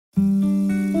The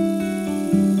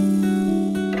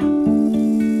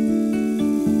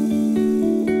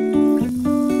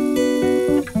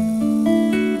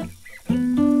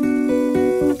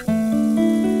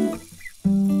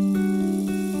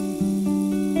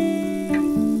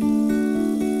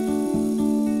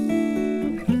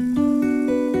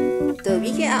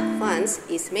WeCare Arts Fund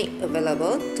is made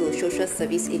available to social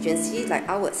service agencies like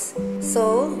ours,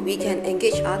 so we can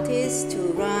engage artists to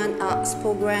run arts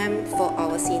programs for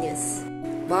our seniors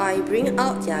by bringing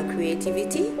out their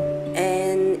creativity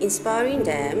and inspiring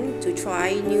them to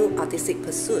try new artistic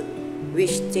pursuits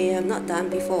which they have not done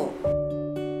before.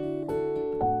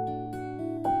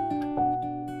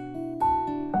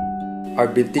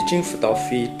 I've been teaching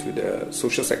photography to the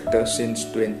social sector since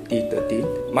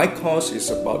 2013. My course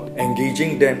is about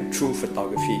engaging them through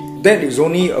photography. That is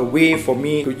only a way for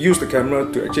me to use the camera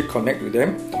to actually connect with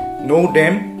them, know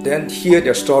them, then hear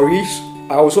their stories.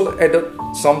 I also added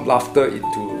some laughter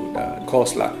into the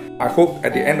course. I hope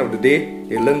at the end of the day,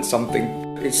 they learn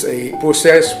something. It's a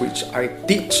process which I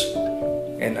teach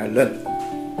and I learn.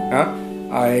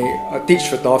 I teach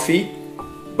photography,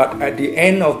 but at the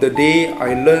end of the day,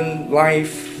 I learn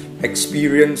life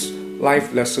experience,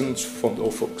 life lessons from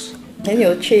old folks. 很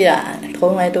有趣啊，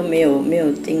从来都没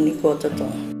有经历过这种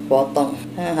活动。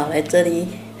好来这里，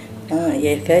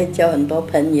也可以交很多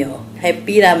朋友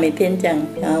 ，happy 啦，每天这样，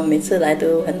然后每次来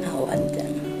都很好玩这样。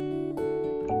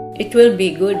It will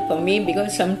be good for me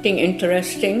because something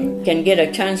interesting, can get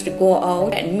a chance to go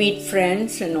out and meet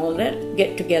friends and all that,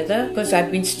 get together, because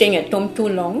I've been staying at home too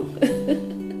long.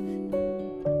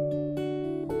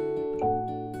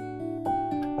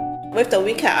 With the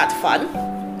WeCare Arts Fund,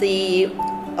 the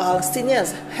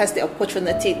seniors has the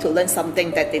opportunity to learn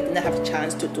something that they didn't have a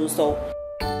chance to do so.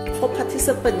 For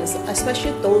participants,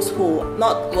 especially those who are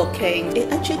not working,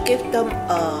 it actually gives them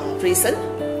a reason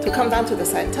to come down to the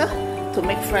center to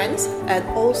make friends, and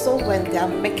also when they are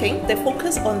making, they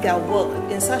focus on their work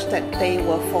in such that they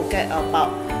will forget about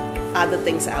other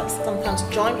things else. Sometimes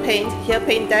joint pain, here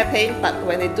pain, there pain, but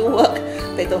when they do work,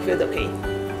 they don't feel the pain.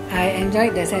 I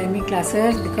enjoyed the ceramic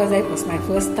classes because it was my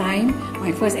first time,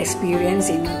 my first experience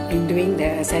in doing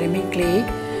the ceramic clay,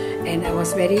 and I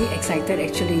was very excited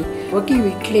actually. Working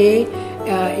with clay,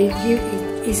 it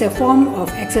is a form of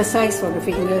exercise for the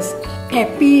fingers.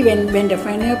 Happy when the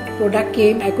final product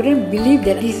came. I couldn't believe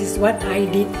that this is what I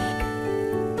did.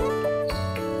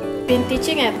 Been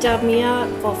teaching at Jamia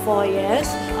for 4 years.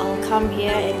 I'll come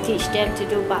here and teach them to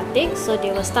do batik. So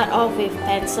they will start off with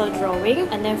pencil drawing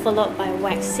and then followed by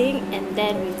waxing and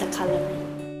then with the coloring.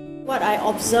 What I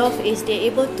observe is they're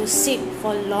able to sit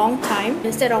for a long time.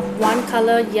 Instead of one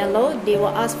color yellow, they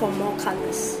will ask for more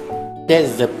colors.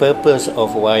 That's the purpose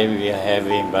of why we are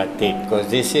having batik, because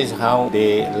this is how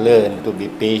they learn to be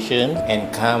patient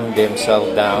and calm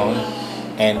themselves down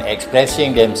and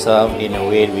expressing themselves in a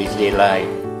way which they like.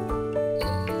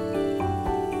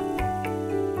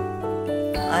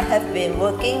 I have been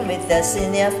working with the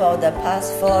senior for the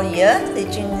past 4 years,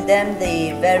 teaching them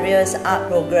the various art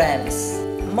programs.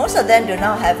 Most of them do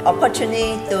not have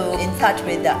opportunity to in touch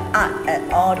with the art at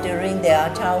all during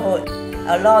their childhood.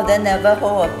 A lot of them never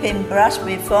hold a paintbrush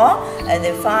before, and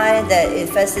they find that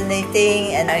it's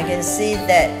fascinating, and I can see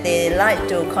that they like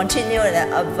to continue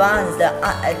and advance the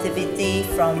art activity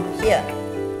from here.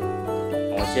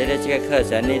 我觉得这个课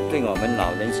程呢，对我们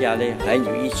老人家呢很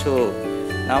有益处。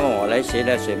那么我来学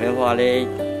了水墨画呢，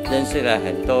认识了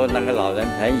很多那个老人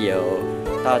朋友，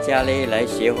大家呢来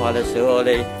学画的时候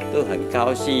呢都很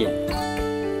高兴。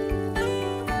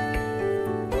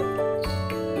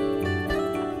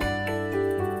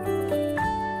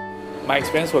My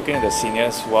experience working with the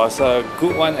seniors was a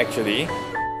good one actually.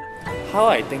 How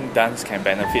I think dance can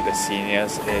benefit the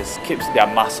seniors is keeps their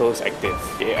muscles active.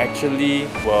 It actually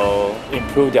will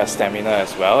improve their stamina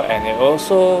as well, and it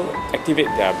also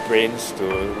activates their brains to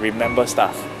remember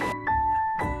stuff.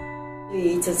 对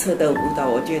于这次的舞蹈，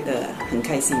我觉得很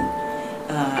开心，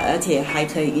而且还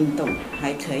可以运动，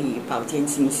还可以保健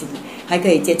心性，还可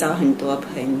以结交很多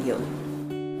朋友。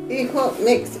Hip hop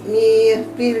makes me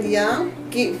feel young,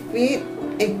 keep fit,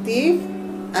 active.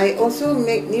 I also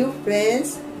make new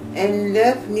friends and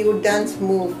love new dance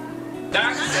moves.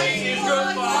 Dancing is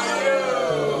good for you!